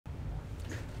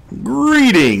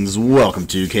Greetings! Welcome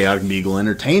to ChaoticBeagle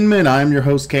Entertainment. I'm your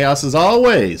host, Chaos, as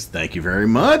always. Thank you very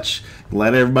much.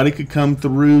 Glad everybody could come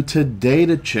through today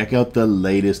to check out the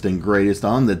latest and greatest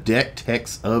on the deck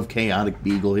techs of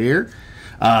ChaoticBeagle here.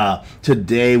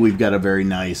 Today we've got a very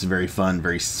nice, very fun,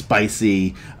 very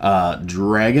spicy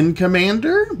Dragon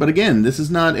Commander. But again, this is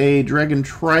not a Dragon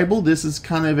Tribal. This is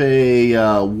kind of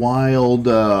a wild,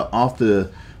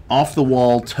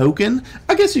 off-the-wall token.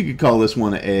 I guess you could call this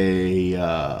one a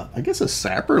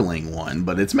sapperling one,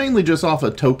 but it's mainly just off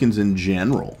of tokens in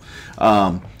general.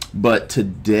 But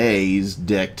today's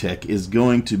deck tech is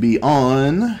going to be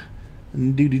on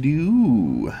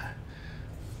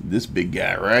this big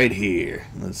guy right here.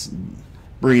 Let's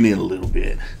bring it in a little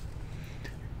bit.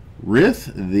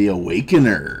 Rith the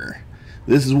Awakener.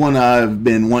 This is one I've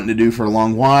been wanting to do for a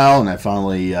long while, and I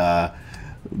finally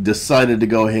decided to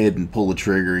go ahead and pull the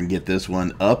trigger and get this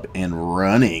one up and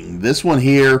running. This one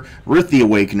here, Rith the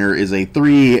Awakener, is a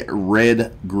 3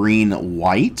 red, green,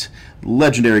 white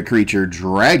legendary creature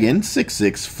dragon,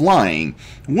 6/6 flying.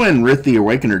 When Rith the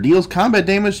Awakener deals combat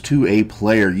damage to a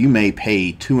player, you may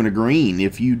pay 2 and a green.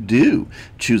 If you do,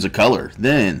 choose a color.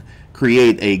 Then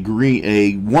create a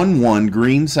 1/1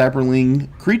 green sapperling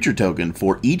creature token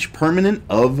for each permanent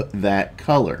of that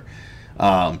color.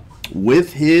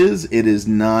 With his, it is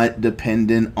not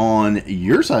dependent on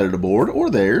your side of the board or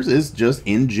theirs. It's just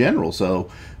in general. So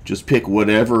just pick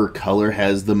whatever color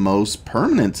has the most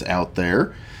permanents out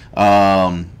there.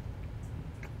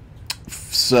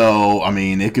 So, I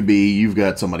mean, it could be you've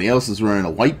got somebody else that's running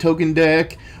a white token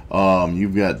deck.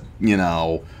 You've got,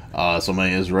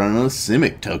 somebody is running a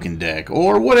Simic token deck,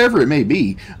 or whatever it may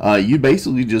be. You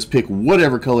basically just pick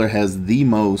whatever color has the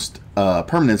most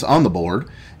permanents on the board,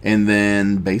 and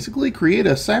then basically create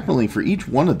a sapperling for each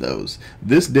one of those.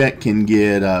 This deck can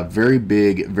get very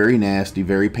big, very nasty,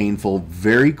 very painful,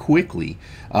 very quickly,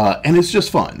 and it's just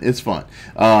fun. It's fun.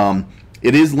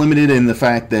 It is limited in the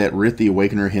fact that Rith the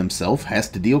Awakener himself has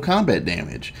to deal combat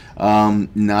damage.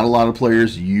 Not a lot of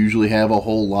players usually have a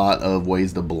whole lot of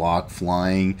ways to block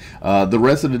flying. The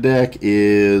rest of the deck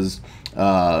is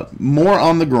more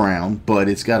on the ground, but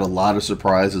it's got a lot of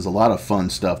surprises, a lot of fun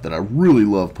stuff that I really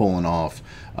love pulling off.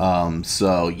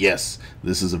 So yes,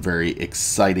 this is a very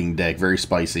exciting deck, very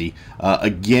spicy.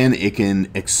 Again, it can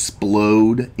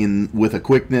explode with a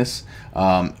quickness.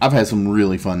 I've had some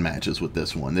really fun matches with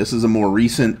this one. This is a more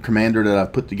recent commander that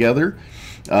I've put together.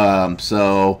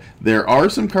 So there are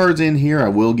some cards in here. I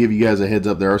will give you guys a heads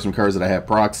up. There are some cards that I have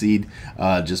proxied,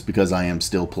 just because I am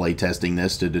still play testing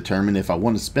this to determine if I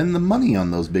want to spend the money on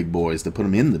those big boys to put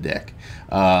them in the deck.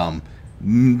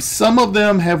 Some of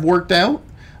them have worked out,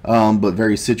 but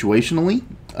very situationally.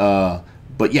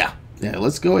 But yeah,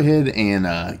 let's go ahead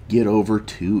and get over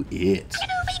to it.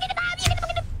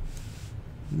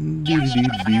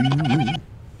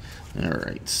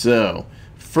 Alright, so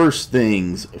first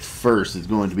things first is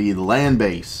going to be the land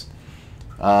base.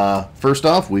 First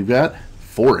off, we've got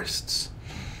forests.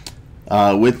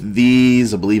 With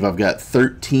these, I believe I've got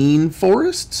 13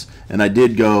 forests, and I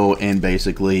did go and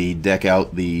basically deck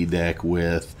out the deck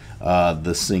with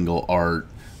the single art,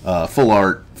 full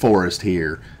art forest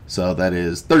here. So that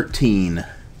is 13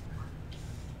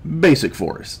 basic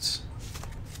forests.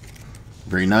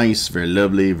 Very nice, very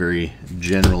lovely, very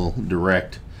general,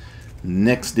 direct.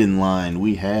 Next in line,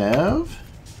 we have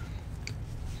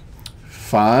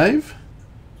 5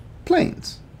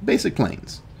 plains, basic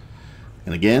plains.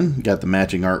 And again, got the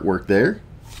matching artwork there.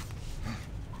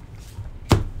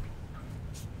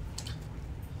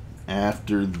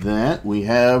 After that, we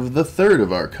have the third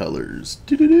of our colors.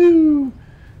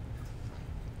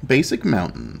 Basic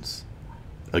mountains.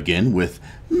 Again, with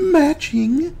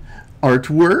matching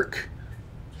artwork.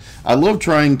 I love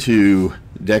trying to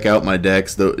deck out my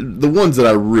decks, the ones that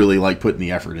I really like putting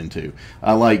the effort into.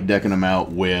 I like decking them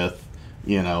out with,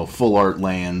 full art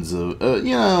lands,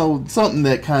 something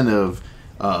that kind of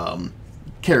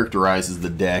characterizes the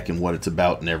deck and what it's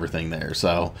about and everything there.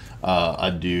 So I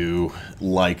do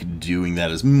like doing that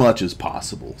as much as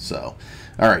possible. So,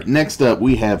 all right, next up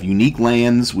we have unique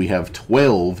lands. We have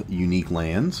 12 unique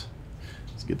lands.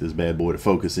 Let's get this bad boy to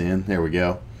focus in. There we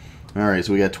go. Alright,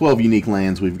 so we got 12 unique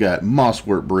lands. We've got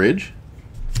Mosswort Bridge,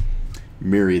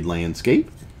 Myriad Landscape,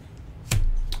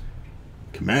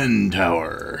 Command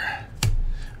Tower,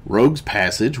 Rogue's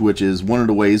Passage, which is one of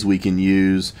the ways we can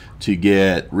use to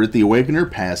get Rith the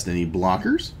Awakener past any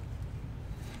blockers,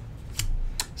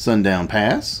 Sundown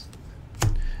Pass,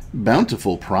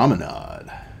 Bountiful Promenade,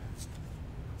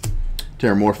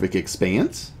 Terramorphic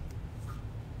Expanse,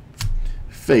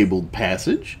 Fabled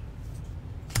Passage,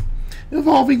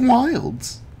 Evolving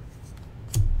Wilds,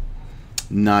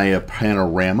 Naya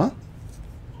Panorama,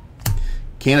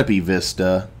 Canopy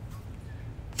Vista,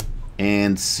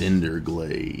 and Cinder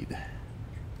Glade.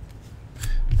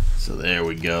 So there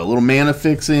we go. A little mana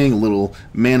fixing, a little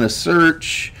mana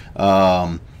search.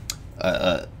 A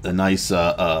nice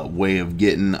way of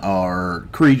getting our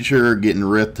creature, getting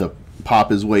Rith to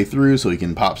pop his way through so he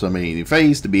can pop somebody in the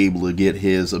face to be able to get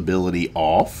his ability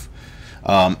off.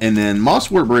 And then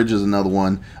Mosswort Bridge is another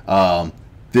one.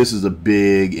 This is a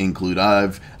big include.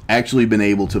 I've actually been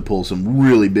able to pull some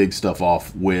really big stuff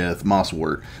off with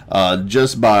Mosswort.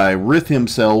 Just by Rith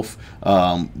himself,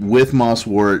 with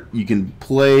Mosswort, you can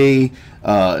play,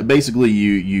 basically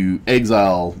you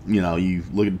exile, you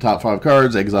look at the top 5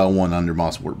 cards, exile 1 under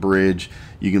Mosswort Bridge.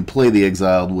 You can play the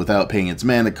exiled without paying its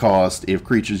mana cost if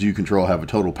creatures you control have a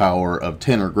total power of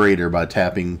 10 or greater by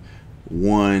tapping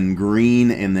 1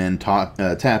 green and then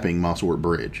tapping Mosswort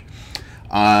Bridge.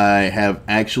 I have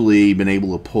actually been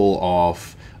able to pull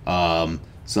off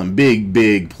some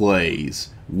big plays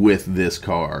with this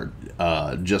card.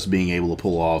 Just being able to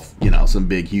pull off, some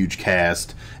big huge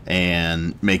cast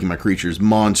and making my creatures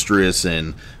monstrous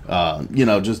and,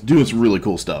 just doing some really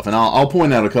cool stuff. And I'll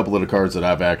point out a couple of the cards that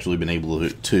I've actually been able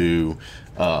to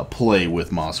play with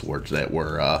Mosswort that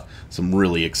were some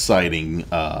really exciting,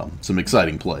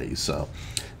 plays. So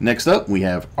next up we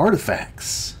have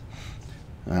artifacts.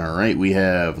 Alright, we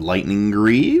have Lightning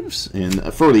Greaves,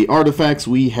 and for the artifacts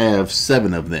we have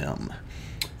 7 of them.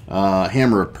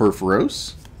 Hammer of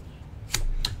Purphoros,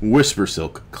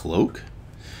 Whisperslik Cloak,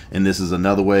 and this is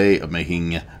another way of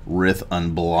making Rith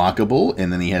unblockable,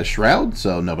 and then he has Shroud,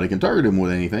 so nobody can target him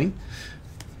with anything.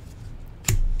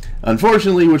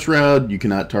 Unfortunately, with Shroud, you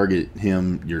cannot target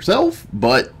him yourself,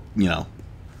 but,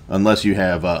 unless you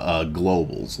have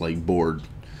globals, like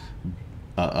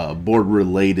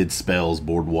board-related spells,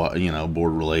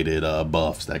 board-related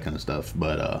buffs, that kind of stuff.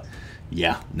 But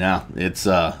yeah, no, it's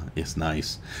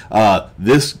nice.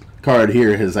 This card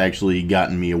here has actually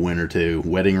gotten me a win or two.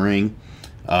 Wedding Ring,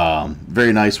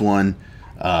 very nice one.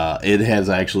 It has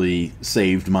actually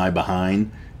saved my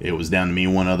behind. It was down to me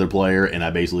and one other player, and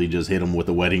I basically just hit him with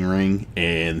a Wedding Ring,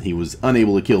 and he was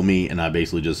unable to kill me, and I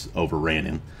basically just overran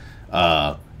him.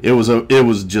 It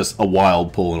was just a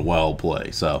wild pull and a wild play.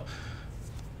 So.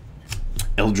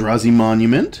 Eldrazi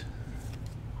Monument,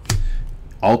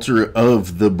 Altar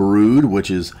of the Brood, which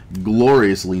is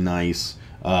gloriously nice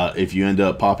if you end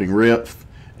up popping Rith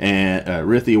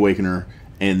the Awakener,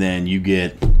 and then you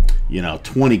get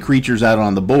 20 creatures out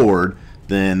on the board,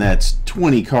 then that's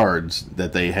 20 cards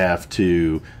that they have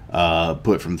to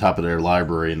put from the top of their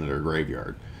library into their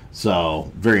graveyard.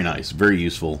 So very nice, very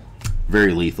useful,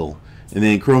 very lethal. And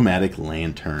then Chromatic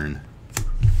Lantern.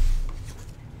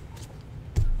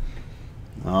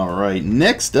 Alright,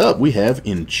 next up we have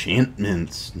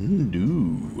Enchantments.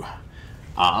 Ooh.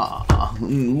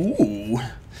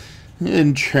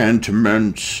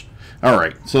 Enchantments.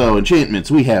 Alright, so enchantments.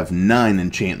 We have 9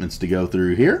 enchantments to go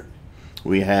through here.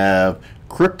 We have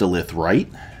Cryptolith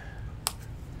Rite,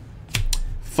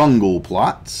 Fungal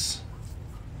Plots.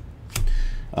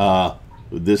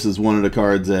 This is one of the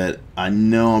cards that I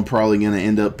know I'm probably going to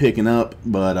end up picking up,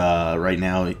 but right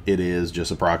now it is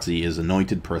just a proxy, is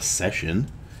Anointed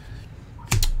Procession,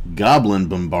 Goblin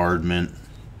Bombardment,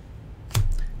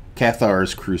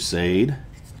 Cathars Crusade,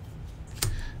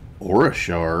 Aura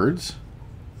Shards,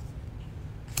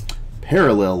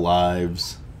 Parallel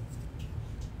Lives,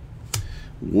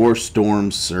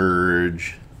 Warstorm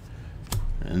Surge,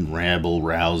 and Rabble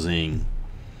Rousing.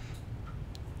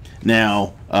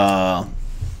 Now,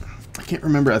 I can't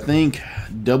remember, I think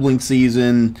Doubling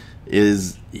Season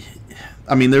is,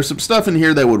 there's some stuff in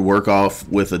here that would work off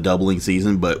with a Doubling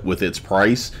Season, but with its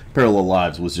price, Parallel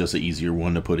Lives was just an easier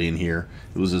one to put in here.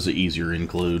 It was just an easier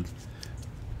include.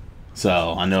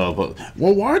 So, I know,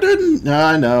 well, why didn't,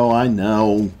 I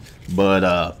know,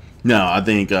 but, no, I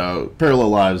think Parallel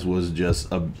Lives was just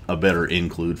a better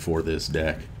include for this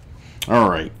deck.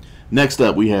 Alright, next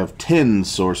up we have 10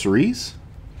 sorceries.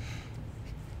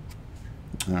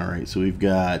 Alright, so we've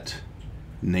got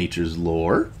Nature's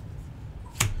Lore,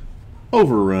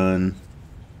 Overrun,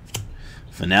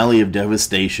 Finale of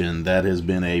Devastation. That has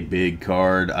been a big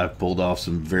card. I've pulled off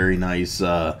some very nice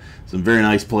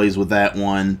plays with that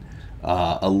one.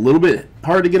 A little bit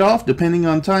hard to get off depending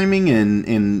on timing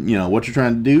and what you're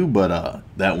trying to do, but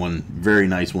that one, very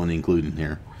nice one included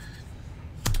here.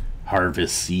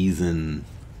 Harvest Season,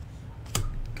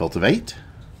 Cultivate,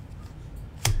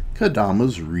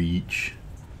 Kadama's Reach,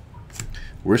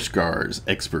 Whiskar's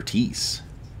Expertise,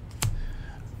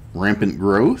 Rampant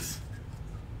Growth,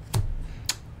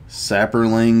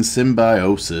 Saproling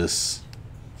Symbiosis,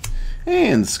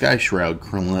 And Sky Shroud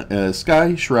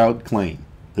Claim.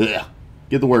 Ugh.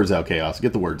 Get the words out, Chaos.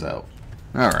 Get the words out.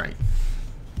 Alright.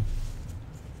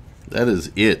 That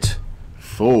is it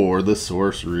for the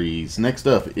sorceries. Next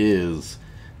up is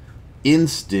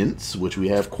instants, which we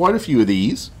have quite a few of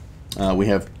these. We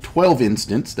have 12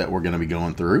 instants that we're going to be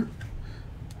going through.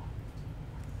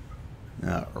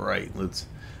 Alright, let's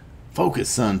focus,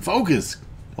 son. Focus!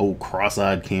 Old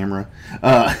cross-eyed camera.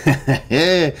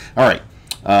 Alright.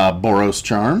 Boros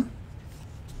Charm.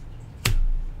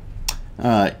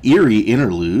 Eerie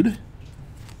Interlude.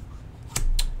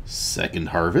 Second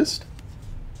Harvest.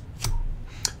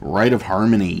 Rite of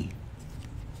Harmony.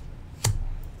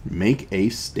 Make a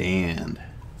Stand.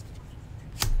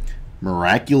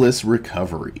 Miraculous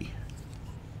Recovery.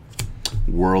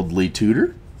 Worldly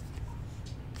Tutor.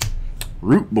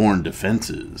 Rootborn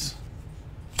Defenses.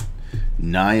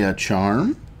 Naya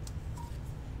Charm.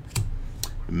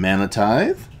 Mana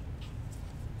Tithe.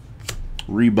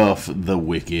 Rebuff the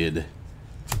Wicked.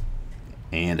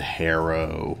 And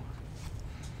Harrow.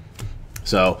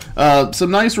 So,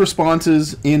 some nice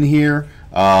responses in here.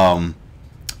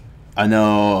 I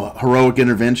know Heroic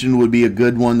Intervention would be a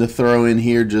good one to throw in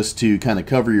here just to kind of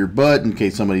cover your butt in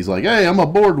case somebody's like, hey, I'm a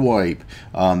board wipe.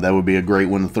 That would be a great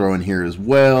one to throw in here as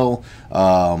well.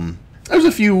 There's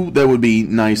a few that would be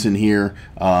nice in here.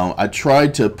 I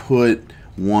tried to put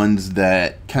ones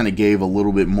that kind of gave a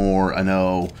little bit more. I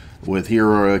know with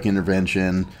Heroic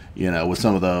Intervention, you know, with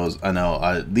some of those, I know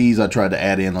I tried to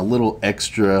add in a little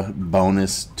extra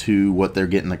bonus to what they're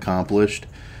getting accomplished.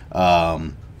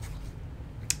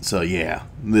 So yeah,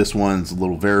 this one's a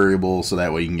little variable, so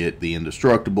that way you can get the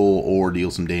indestructible or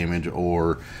deal some damage,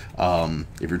 or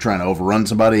if you're trying to overrun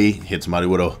somebody, hit somebody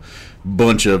with a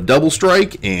bunch of double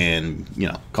strike and, you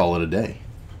know, call it a day.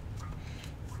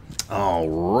 All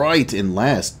right, and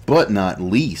last but not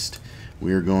least,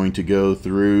 we're going to go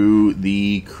through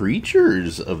the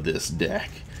creatures of this deck.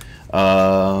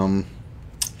 Let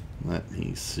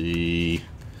me see.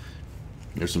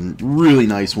 There's some really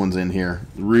nice ones in here.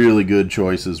 Really good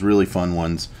choices. Really fun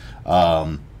ones.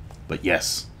 But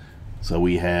yes. So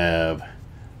we have...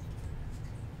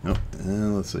 Oh,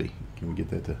 let's see. Can we get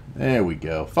that to... There we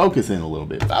go. Focus in a little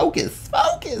bit. Focus!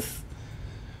 Focus!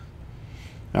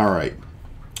 Alright.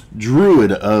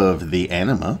 Druid of the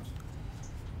Anima.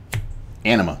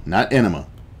 Anima, not enema.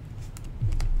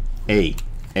 Anima.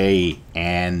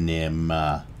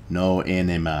 No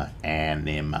enema.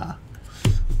 Anima.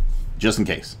 Just in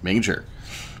case, making sure.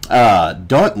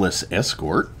 Dauntless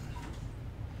Escort.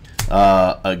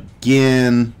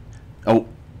 Again, oh,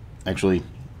 actually,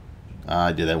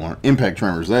 I did that one. Impact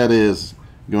Tremors. That is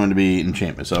going to be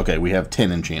enchantments. Okay, we have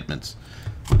 10 enchantments.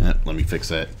 Let me fix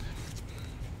that.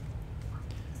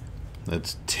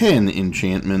 That's 10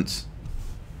 enchantments.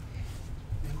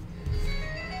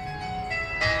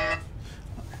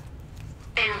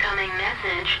 Incoming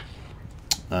message.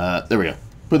 There we go.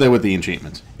 Put that with the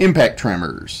enchantments. Impact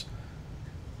Tremors.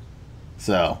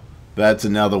 So, that's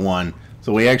another one.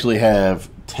 So we actually have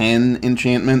 10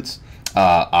 enchantments.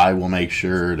 I will make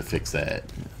sure to fix that.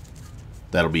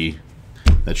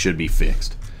 That should be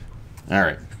fixed.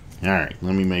 Alright. Alright.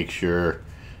 Let me make sure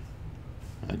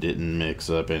I didn't mix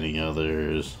up any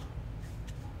others.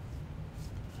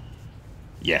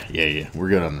 Yeah. We're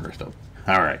good on the rest of them.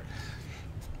 Alright.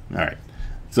 Alright.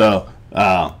 So,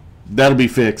 that'll be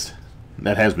fixed.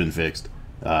 That has been fixed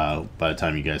by the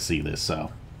time you guys see this,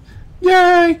 so.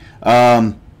 Yay!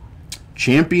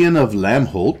 Champion of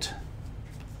Lamholt.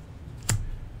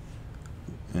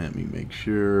 Let me make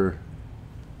sure.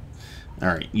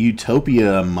 Alright,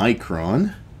 Utopia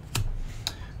Micron.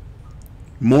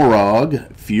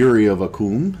 Morog, Fury of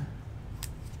Akum.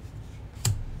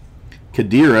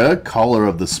 Kadira, Caller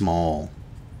of the Small.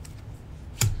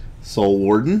 Soul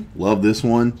Warden, love this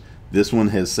one. This one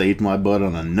has saved my butt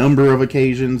on a number of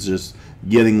occasions, just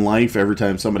getting life every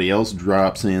time somebody else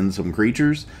drops in some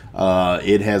creatures.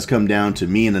 It has come down to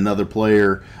me and another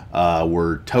player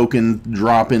were token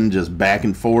dropping just back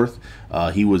and forth.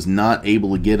 He was not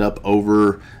able to get up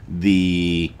over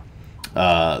the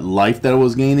life that I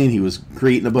was gaining. He was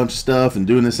creating a bunch of stuff and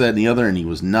doing this, that, and the other, and he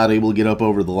was not able to get up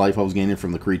over the life I was gaining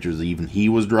from the creatures that even he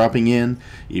was dropping in,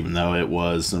 even though it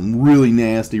was some really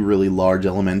nasty, really large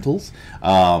elementals.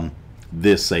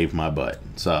 This saved my butt.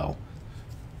 So,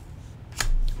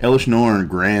 Elish Norn,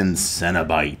 Grand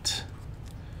Cenobite.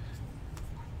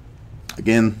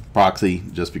 Again, proxy,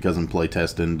 just because I'm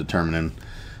playtesting, determining.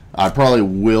 I probably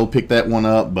will pick that one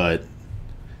up, but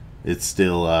it's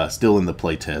still in the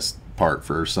playtest part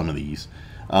for some of these.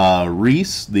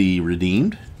 Rith, the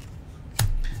Redeemed.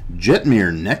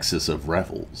 Jetmir, Nexus of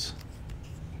Revels.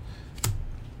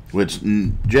 Which,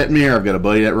 Jetmir, I've got a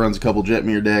buddy that runs a couple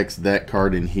Jetmir decks. That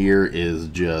card in here is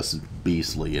just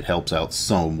beastly. It helps out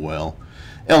so well.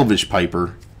 Elvish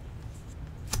Piper.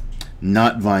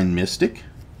 Knotvine Mystic.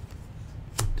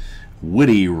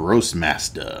 Witty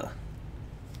Roastmaster.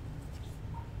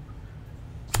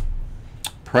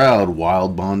 Proud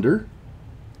Wild Bonder.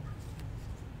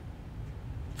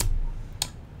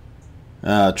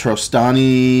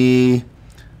 Trostani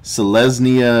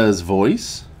Selesnia's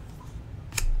Voice.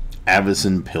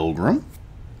 Avacyn Pilgrim.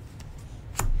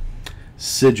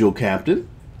 Sigil Captain.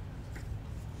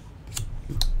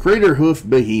 Crater Hoof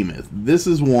Behemoth. This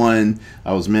is one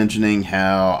I was mentioning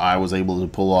how I was able to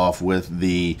pull off with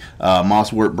the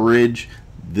Mosswort Bridge.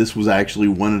 This was actually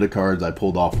one of the cards I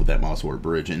pulled off with that Mosswort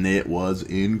Bridge, and it was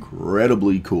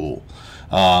incredibly cool.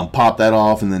 Popped that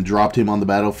off and then dropped him on the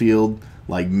battlefield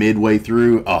like midway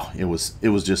through. Oh, it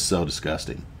was just so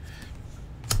disgusting.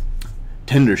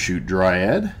 Tendershoot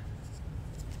Dryad.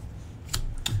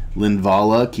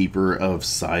 Linvala, Keeper of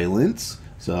Silence.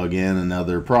 So again,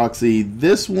 another proxy.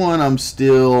 This one I'm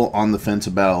still on the fence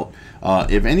about.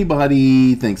 If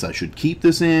anybody thinks I should keep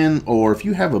this in, or if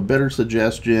you have a better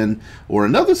suggestion or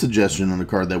another suggestion on a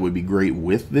card that would be great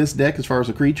with this deck as far as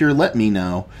a creature, let me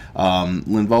know.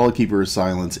 Linvala, Keeper of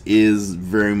Silence is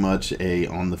very much a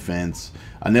on the fence.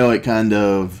 I know it kind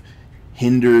of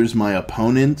hinders my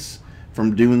opponents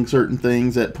from doing certain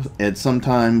things at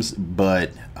sometimes,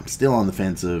 but I'm still on the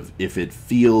fence of if it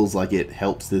feels like it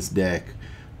helps this deck,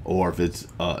 or if it's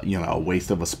you know, a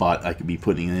waste of a spot I could be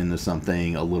putting it into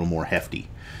something a little more hefty,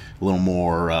 a little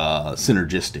more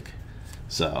synergistic.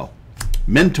 So,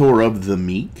 Mentor of the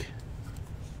Meek.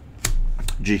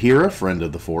 Jaheira, Friend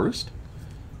of the Forest.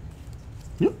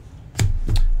 Yep.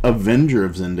 Avenger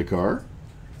of Zendikar.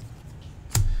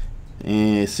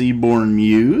 And Seaborn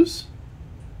Muse.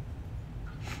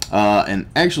 And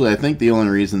actually, I think the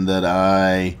only reason that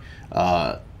I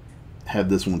have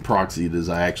this one proxied is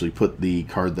I actually put the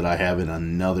card that I have in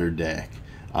another deck,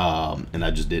 and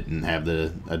I just didn't have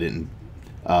the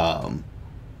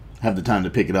have the time to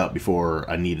pick it up before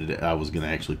I needed it. I was going to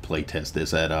actually play test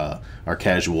this at our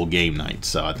casual game night,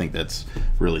 so I think that's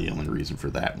really the only reason for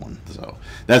that one. So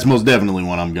that's most definitely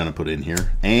one I'm going to put in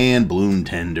here. And Bloom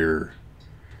Tender.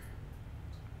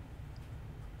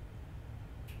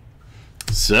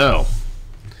 So,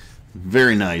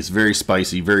 very nice, very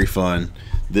spicy, very fun.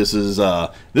 This is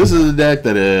a deck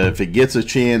that if it gets a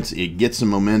chance, it gets some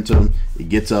momentum, it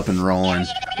gets up and rolling,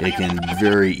 it can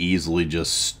very easily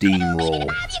just steamroll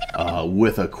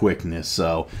with a quickness.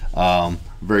 So,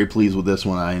 very pleased with this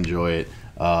one. I enjoy it.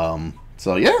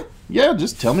 So yeah,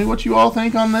 just tell me what you all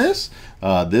think on this.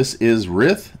 This is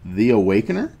Rith, the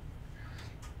Awakener.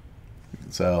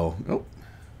 So, oh,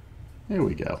 there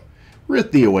we go.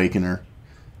 Rith, the Awakener.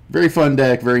 Very fun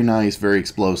deck, very nice, very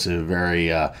explosive, very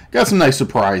got some nice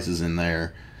surprises in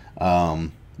there.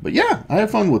 But yeah, I had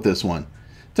fun with this one.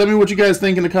 Tell me what you guys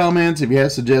think in the comments. If you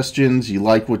have suggestions, you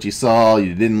liked what you saw,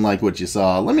 you didn't like what you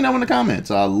saw, let me know in the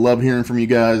comments. I love hearing from you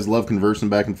guys, love conversing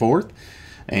back and forth.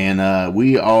 And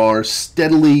we are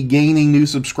steadily gaining new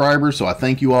subscribers, so I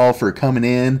thank you all for coming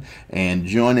in and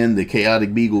joining the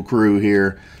ChaoticBeagle crew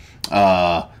here.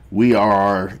 We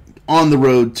are on the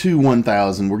road to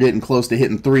 1,000. We're getting close to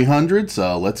hitting 300,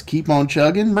 so let's keep on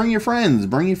chugging. Bring your friends,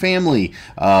 bring your family.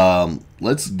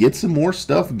 Let's get some more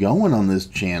stuff going on this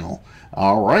channel.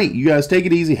 All right, you guys take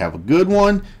it easy. Have a good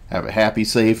one. Have a happy,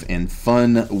 safe, and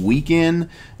fun weekend.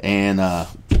 And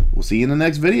we'll see you in the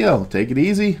next video. Take it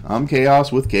easy. I'm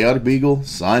Chaos with ChaoticBeagle,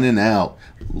 signing out.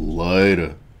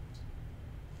 Later.